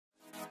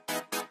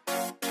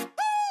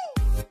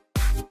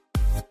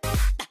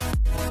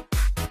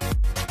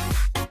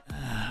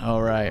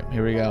right,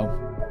 here we go.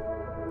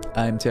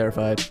 I'm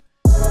terrified.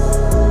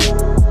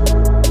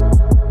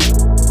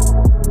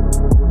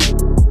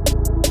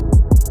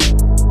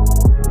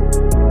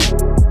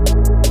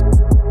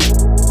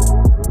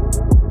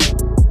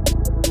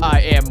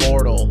 I am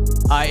mortal.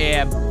 I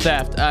am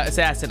theft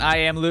assassin. I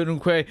am loot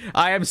and quay.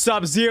 I am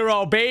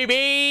Sub-Zero,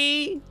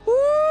 baby.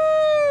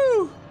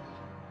 Woo!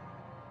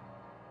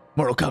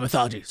 Mortal Kombat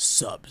Mythologies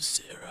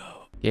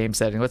Sub-Zero. Game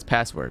setting. What's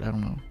password? I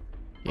don't know.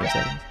 Game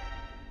settings.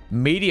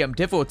 Medium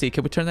difficulty.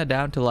 Can we turn that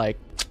down to like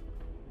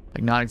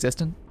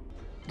non-existent?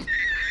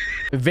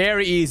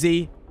 Very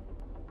easy.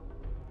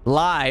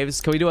 Lives.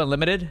 Can we do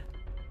unlimited?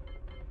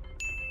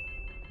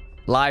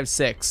 Live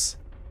 6.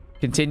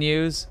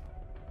 Continues.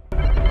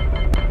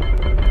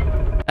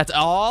 That's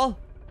all?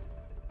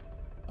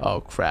 Oh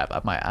crap.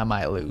 I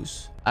might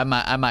lose. I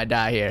might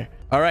die here.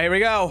 All right, here we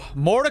go.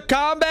 Mortal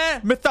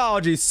Kombat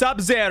Mythologies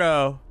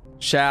Sub-Zero.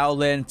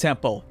 Shaolin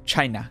Temple,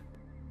 China.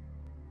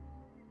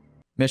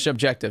 Mission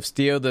objective: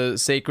 steal the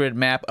sacred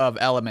map of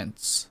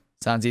elements.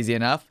 Sounds easy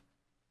enough.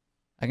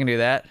 I can do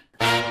that.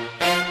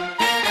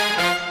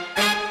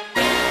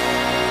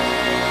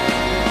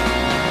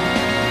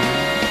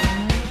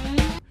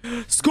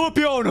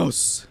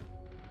 Scorpionos.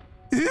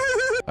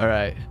 All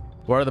right.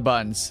 What are the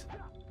buttons?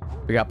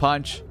 We got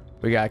punch.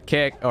 We got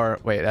kick. Or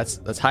wait,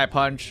 that's high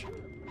punch,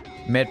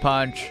 mid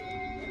punch,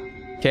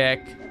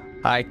 kick,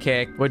 high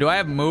kick. Wait, do I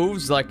have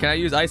moves? Like, can I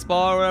use ice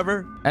ball or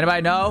whatever?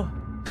 Anybody know?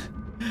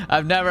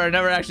 I've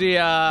never actually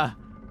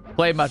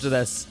played much of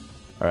this.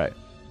 All right.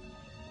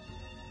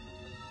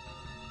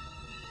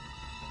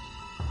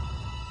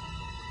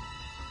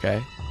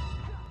 Okay.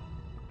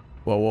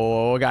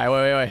 Whoa, guy,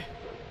 wait.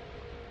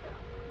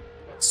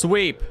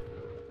 Sweep.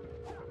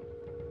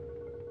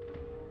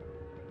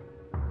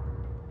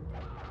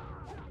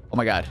 Oh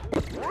my god.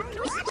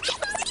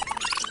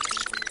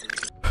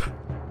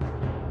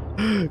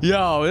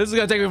 Yo, this is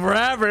gonna take me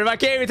forever if I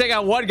can't even take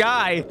out one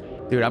guy.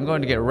 Dude, I'm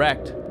going to get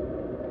wrecked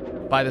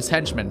by this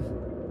henchman.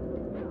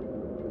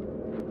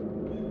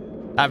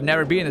 I've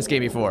never been in this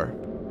game before.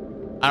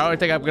 I don't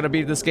think I'm gonna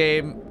beat this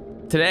game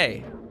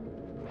today.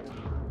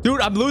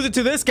 Dude, I'm losing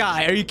to this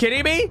guy. Are you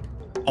kidding me?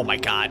 Oh my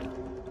god.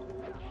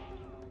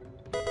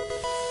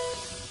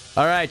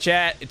 All right,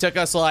 chat. It took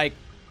us like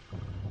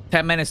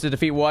 10 minutes to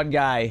defeat one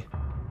guy.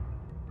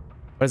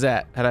 What is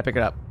that? How'd I pick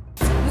it up?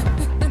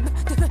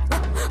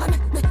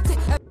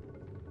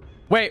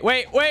 Wait.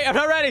 I'm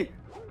not ready.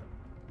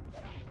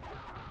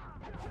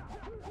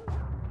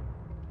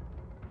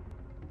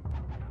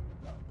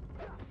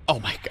 Oh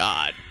my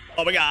god.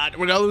 Oh my god.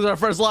 We're gonna lose our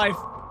first life.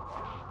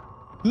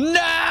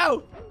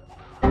 No!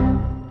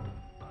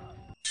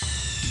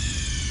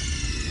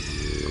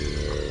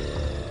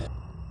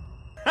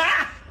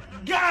 Ha!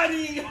 Got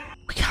him!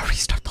 We gotta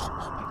restart the whole.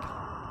 Oh my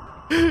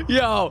god.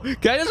 Yo,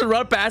 can I just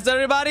run past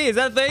everybody? Is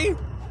that a thing?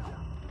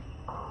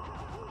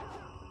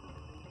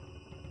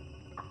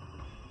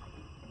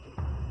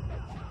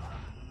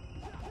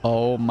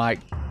 Oh my.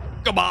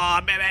 Come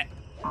on, baby.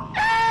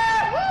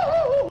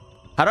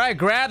 How do I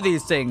grab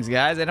these things,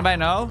 guys? Anybody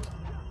know?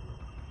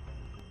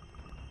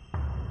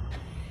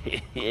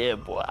 Yeah,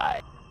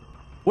 boy.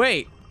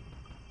 Wait.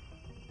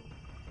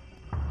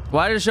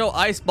 Why does it show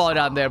ice ball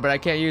down there, but I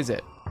can't use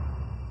it?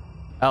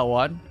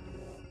 L1.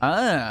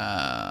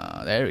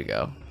 Ah, there we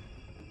go.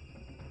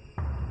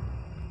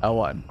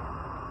 L1.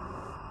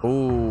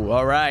 Ooh,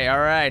 all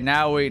right.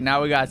 Now we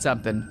got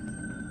something.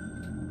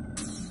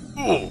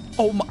 Ooh.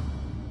 Oh my.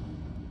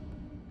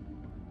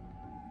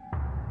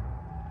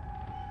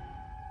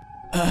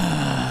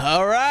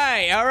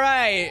 All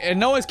right. And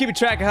no one's keeping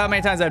track of how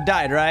many times I've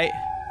died, right?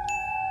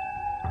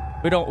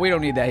 We don't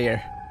need that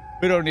here.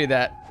 We don't need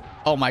that.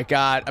 Oh my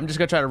god. I'm just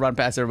gonna try to run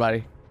past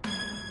everybody.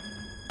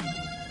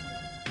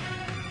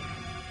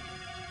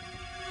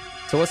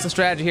 So what's the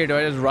strategy here? Do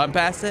I just run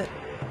past it?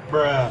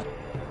 Bruh.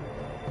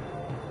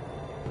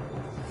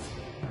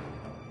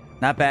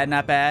 Not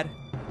bad.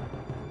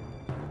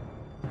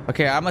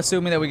 Okay, I'm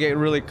assuming that we get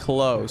really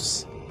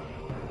close.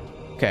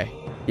 Okay.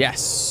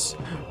 Yes.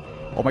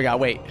 Oh my god,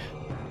 wait.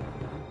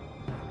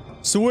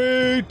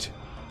 Sweet.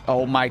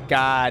 Oh my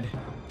god.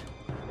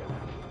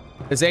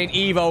 This ain't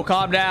Evo.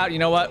 Calm down. You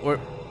know what?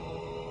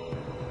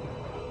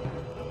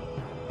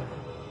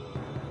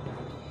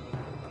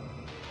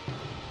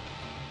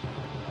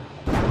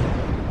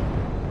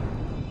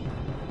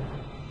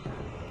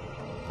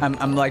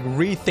 I'm like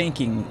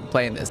rethinking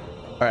playing this.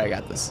 All right, I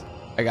got this.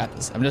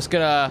 I'm just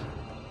gonna.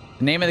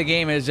 The name of the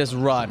game is just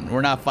run.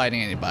 We're not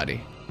fighting anybody.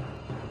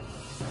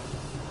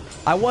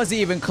 I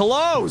wasn't even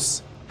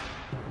close.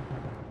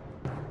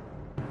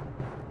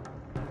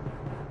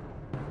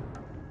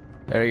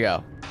 There you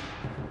go.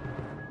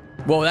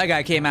 Whoa, that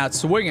guy came out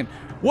swinging.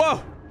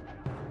 Whoa.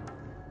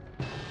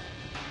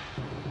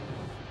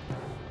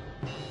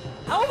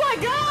 Oh my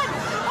god!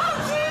 Oh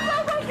jeez!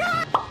 Oh my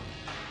god!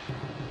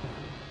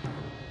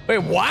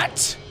 Wait,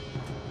 what?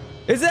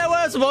 Is that what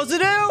I'm supposed to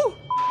do?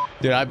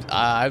 Dude,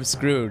 I'm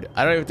screwed.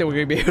 I don't even think we're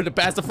gonna be able to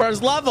pass the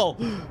first level.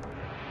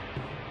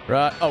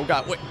 Right? Oh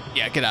god, wait.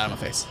 Yeah, get out of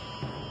my face.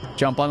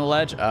 Jump on the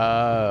ledge.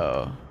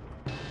 Oh.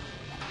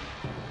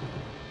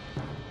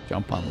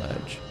 Jump on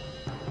ledge.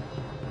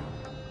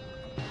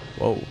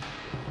 Whoa.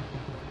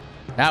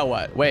 Now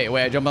what? Wait,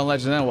 I jump on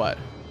ledge and then what?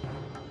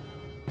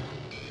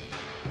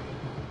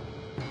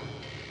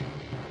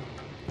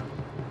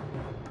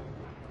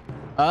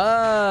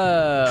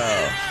 Oh.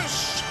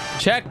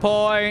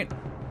 Checkpoint.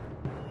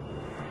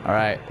 All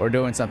right, we're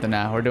doing something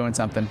now. We're doing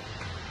something.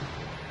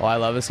 Oh, I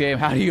love this game.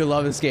 How do you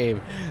love this game?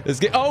 This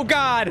game. Oh,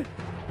 God.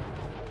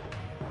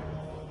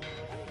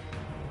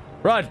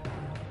 Run.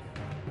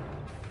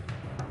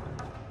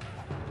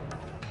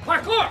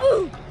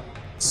 Parkour!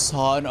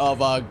 Son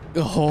of a...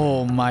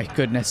 Oh, my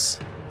goodness.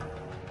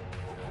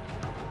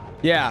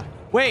 Yeah.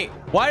 Wait,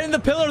 why didn't the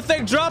pillar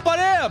thing drop on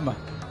him?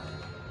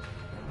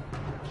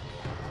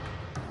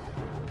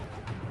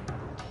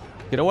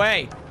 Get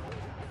away.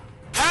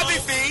 Happy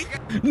feet.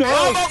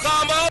 No.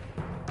 Combo.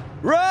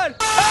 Run.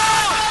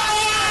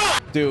 Ah!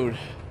 Dude.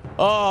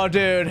 Oh,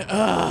 dude.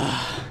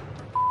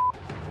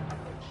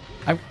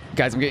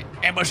 Guys, I'm getting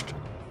ambushed.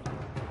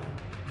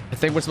 I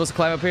think we're supposed to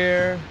climb up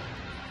here.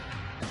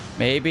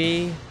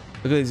 Maybe.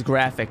 Look at these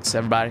graphics,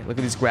 everybody. Look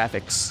at these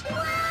graphics.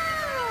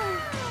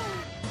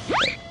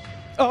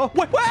 Oh,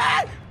 wait,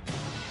 what?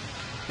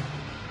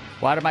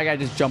 Why did my guy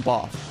just jump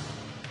off?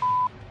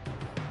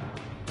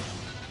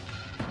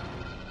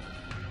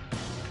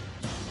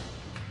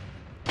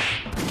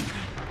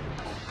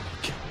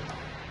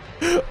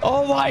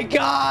 Oh my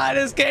God,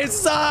 this game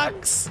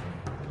sucks.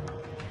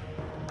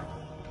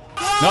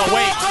 No,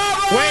 wait.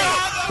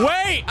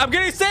 I'm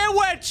getting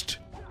sandwiched.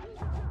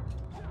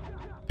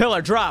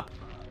 Pillar, drop.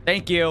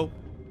 Thank you.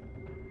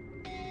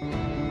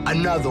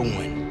 Another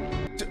one.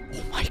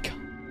 Oh my God.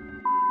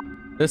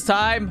 This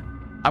time,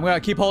 I'm gonna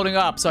keep holding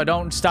up so I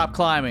don't stop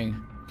climbing.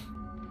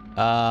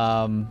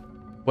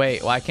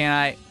 Wait, why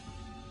can't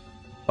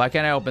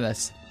I open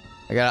this?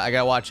 I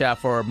gotta watch out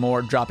for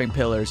more dropping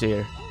pillars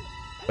here.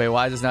 Wait,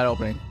 why is this not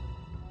opening?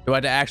 Do I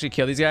have to actually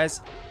kill these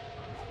guys?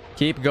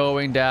 Keep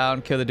going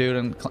down, kill the dude,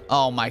 and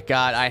oh my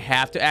God, I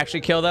have to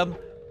actually kill them?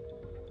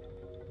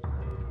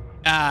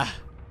 Ah.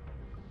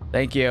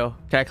 Thank you.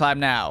 Can I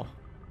climb now?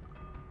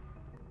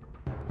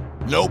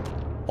 Nope.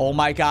 Oh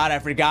my God, I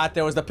forgot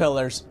there was the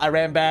pillars. I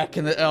ran back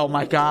and oh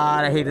my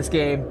God, I hate this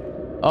game.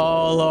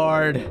 Oh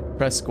Lord.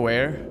 Press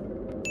square.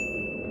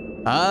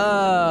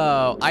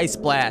 Oh, ice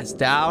blast.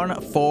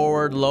 Down,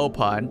 forward, low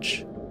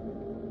punch.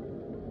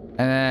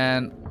 And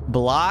then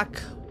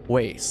block.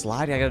 Wait,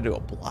 slide. I gotta do a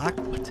block?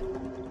 What?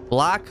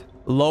 Block,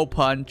 low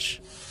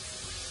punch,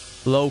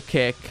 low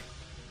kick,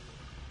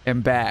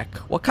 and back.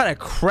 What kind of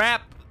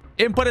crap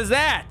input is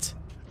that?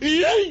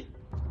 That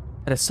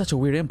is such a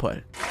weird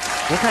input.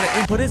 What kind of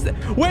input is that?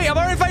 Wait, I'm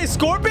already fighting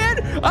Scorpion?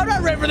 I'm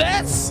not ready for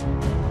this.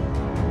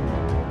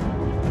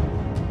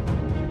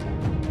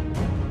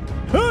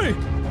 Hey!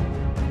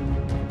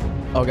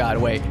 Oh God,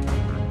 wait.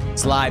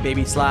 Slide,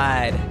 baby,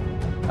 slide.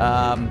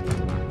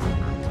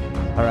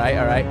 All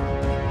right.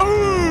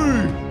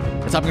 Ooh!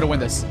 That's how I'm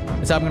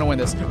gonna win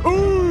this.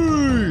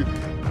 Ooh!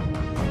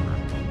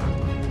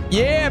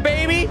 Yeah,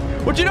 baby!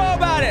 What you know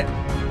about it?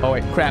 Oh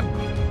wait, crap.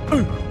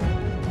 Ooh!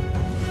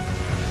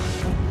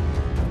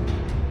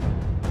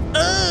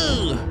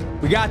 Ooh!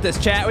 We got this,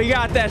 chat. We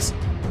got this.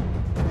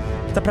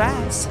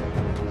 Surprise!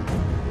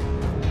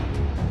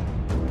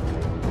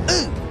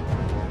 Ooh!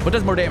 What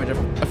does more damage?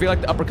 I feel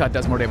like the uppercut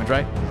does more damage,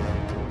 right?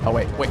 Oh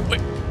wait.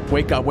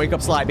 Wake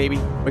up, slide, baby.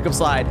 Wake up,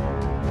 slide.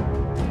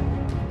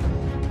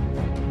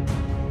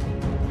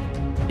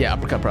 Yeah,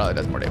 uppercut probably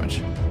does more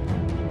damage.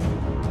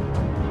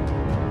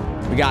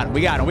 We got him.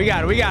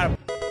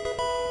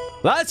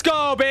 Let's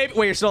go, baby.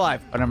 Wait, you're still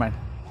alive. Oh, never mind.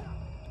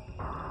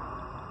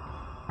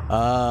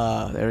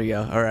 There we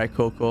go. All right,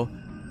 cool.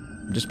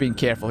 I'm just being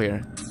careful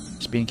here.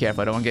 I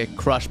don't want to get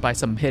crushed by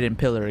some hidden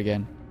pillar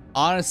again.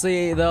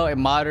 Honestly, though, a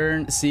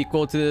modern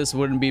sequel to this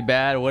wouldn't be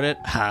bad, would it?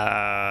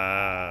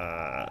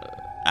 I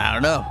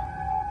don't know.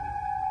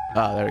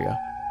 Oh, there we go.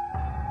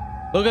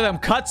 Look at them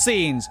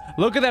cutscenes.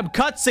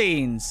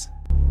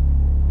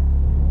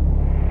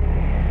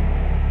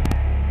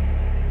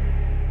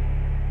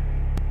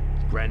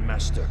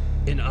 Grandmaster,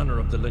 in honor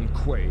of the Lin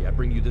Kuei, I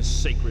bring you this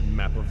sacred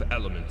map of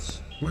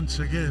elements. Once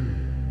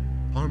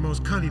again, our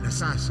most cunning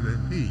assassin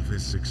and thief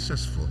is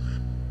successful.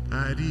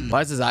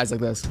 Why is his eyes like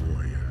this?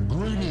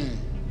 Greetings.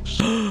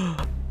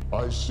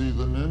 I see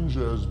the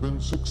ninja has been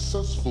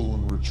successful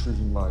in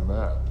retrieving my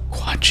map,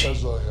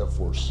 as I have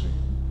foreseen.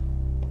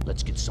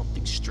 Let's get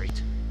something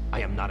straight.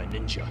 I am not a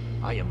ninja.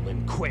 I am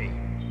Lin Kuei.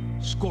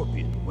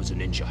 Scorpion was a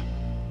ninja.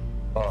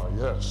 Ah,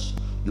 yes,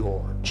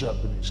 your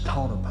Japanese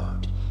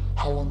counterpart.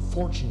 How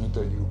unfortunate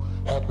that you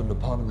happened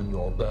upon him in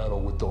your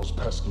battle with those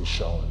pesky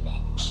Shaolin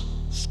monks.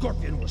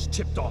 Scorpion was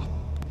tipped off.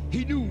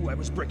 He knew I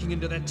was breaking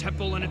into that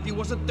temple, and if he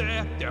wasn't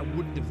there, there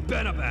wouldn't have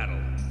been a battle.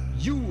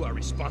 You are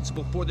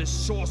responsible for this,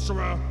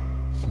 sorcerer.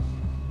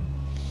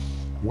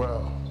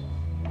 Well,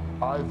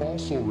 I've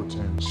also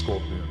retained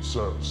Scorpion's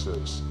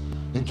services.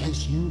 In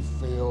case you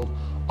failed,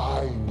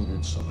 I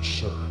needed some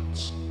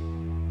assurance.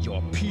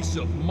 Your peace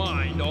of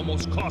mind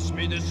almost cost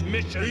me this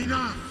mission.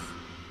 Enough!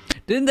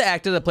 Didn't the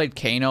actor that played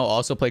Kano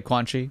also play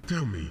Quan Chi?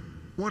 Tell me,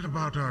 What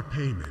about our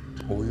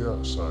payment? Oh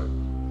yes,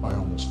 I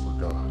almost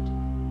forgot.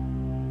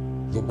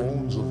 The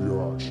bones of your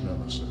arch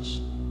nemesis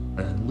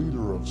and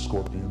leader of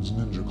Scorpion's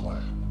ninja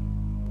clan.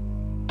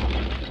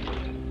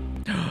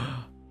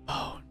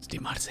 Bones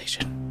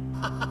demonetization.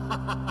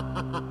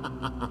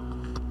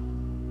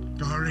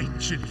 Our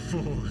ancient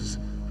foes,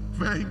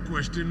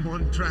 vanquished in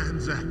one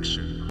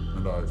transaction.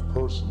 And I've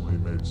personally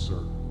made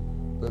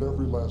certain that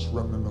every last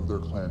remnant of their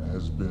clan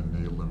has been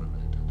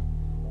eliminated.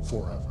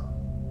 Forever.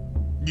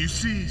 You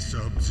see,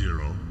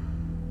 Sub-Zero,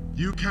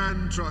 you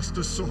can trust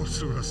a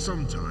sorcerer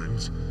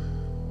sometimes.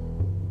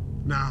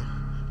 Now,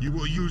 you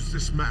will use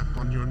this map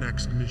on your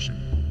next mission.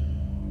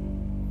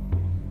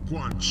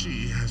 Quan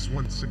Chi has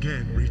once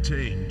again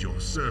retained your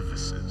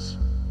services.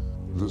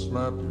 This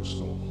map you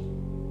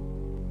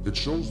stole. It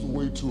shows the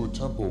way to a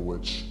temple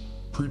which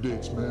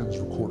predates man's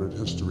recorded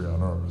history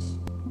on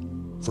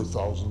Earth. For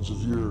thousands of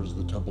years,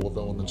 the Temple of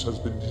Elements has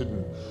been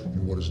hidden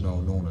in what is now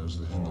known as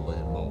the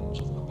Himalayan Mountains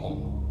of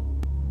Nepal.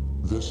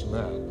 This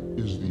map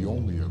is the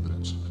only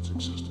evidence of its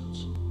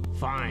existence.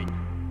 Fine.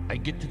 I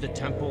get to the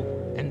temple,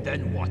 and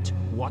then what?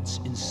 What's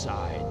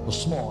inside? A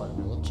small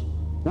amulet,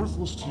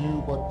 worthless to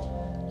you,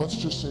 but let's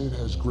just say it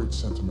has great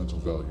sentimental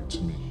value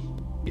to me.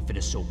 If it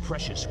is so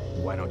precious,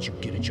 why don't you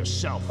get it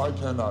yourself? I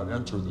cannot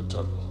enter the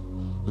temple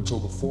until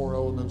the 4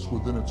 elements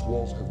within its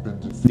walls have been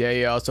defeated. Yeah,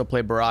 you also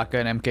play Baraka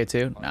in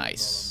MK2.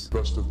 Nice.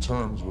 Best of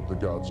terms with the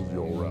gods of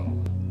your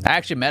realm. I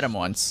actually met him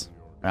once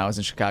when I was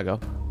in Chicago.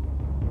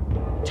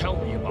 Tell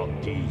me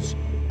about these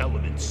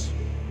elements.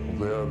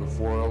 They are the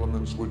 4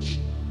 elements which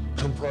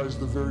comprise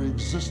the very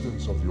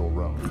existence of your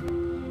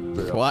realm.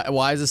 They are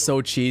Why is this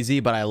so cheesy?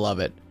 But I love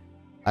it.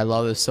 I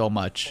love this so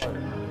much.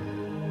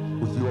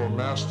 With your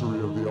mastery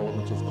of the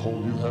element of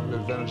cold, you have an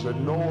advantage that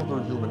no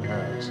other human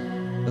has,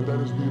 and that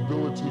is the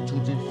ability to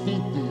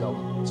defeat the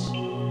elements.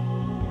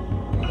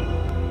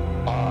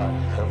 I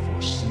have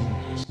foreseen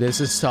this.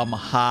 This is some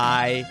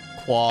high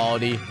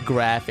quality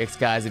graphics,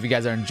 guys. If you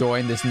guys are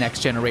enjoying this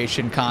next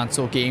generation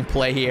console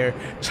gameplay here,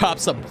 drop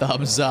some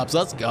thumbs ups.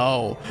 Let's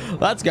go.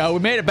 Let's go. We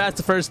made it past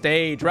the first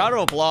stage. Round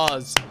of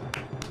applause.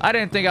 I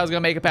didn't think I was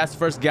gonna make it past the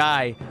first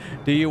guy.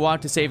 Do you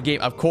want to save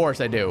game? Of course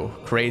I do.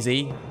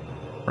 Crazy.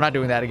 We're not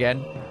doing that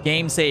again.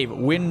 Game save.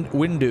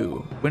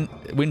 Windu.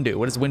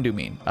 What does windu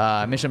mean?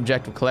 Mission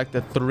objective. Collect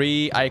the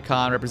 3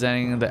 icon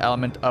representing the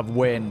element of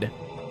wind.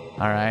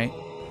 All right.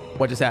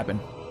 What just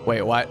happened?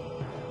 Wait, what?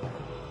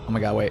 Oh my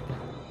god, wait.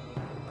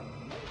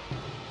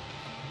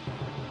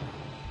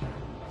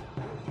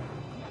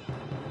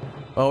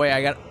 Oh wait,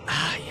 I got.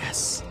 Ah,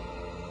 yes.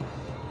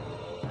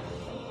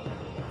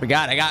 I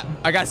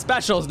got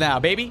specials now,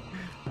 baby.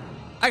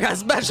 I got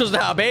specials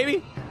now,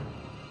 baby.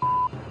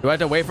 Do I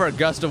have to wait for a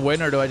gust of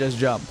wind or do I just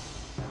jump?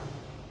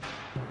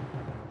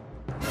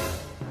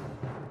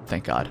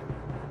 Thank God.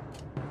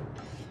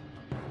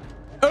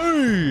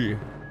 Hey!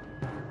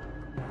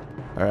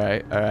 All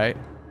right.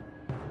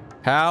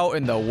 How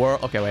in the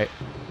world? Okay, wait.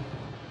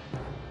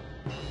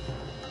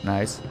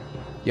 Nice.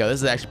 Yo,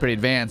 this is actually pretty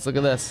advanced. Look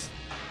at this.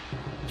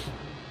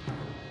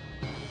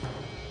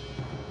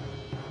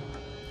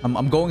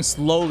 I'm going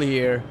slowly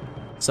here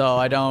so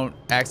I don't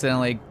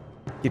accidentally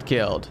get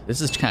killed.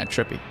 This is kind of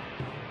trippy.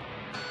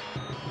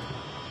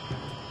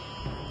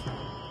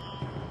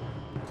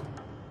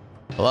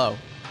 Hello.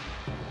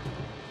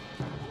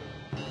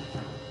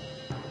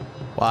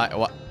 Why?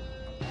 What?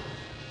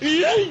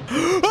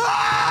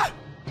 Ah!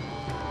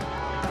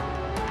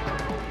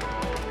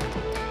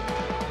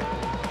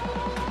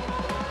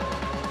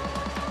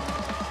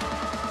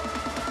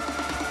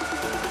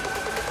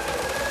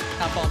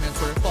 Now follow me on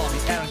Twitter. Follow me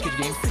at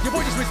unCAGEDgamez. Your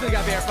boy just recently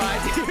got verified.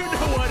 You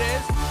know what it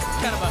is?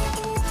 Kind of a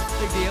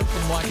big deal.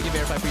 Been wanting to get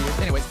verified for years.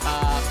 Anyways,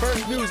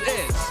 first news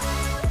is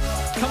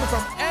coming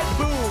from Ed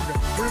Boon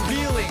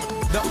revealing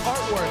the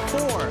artwork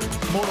for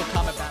Mortal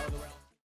Kombat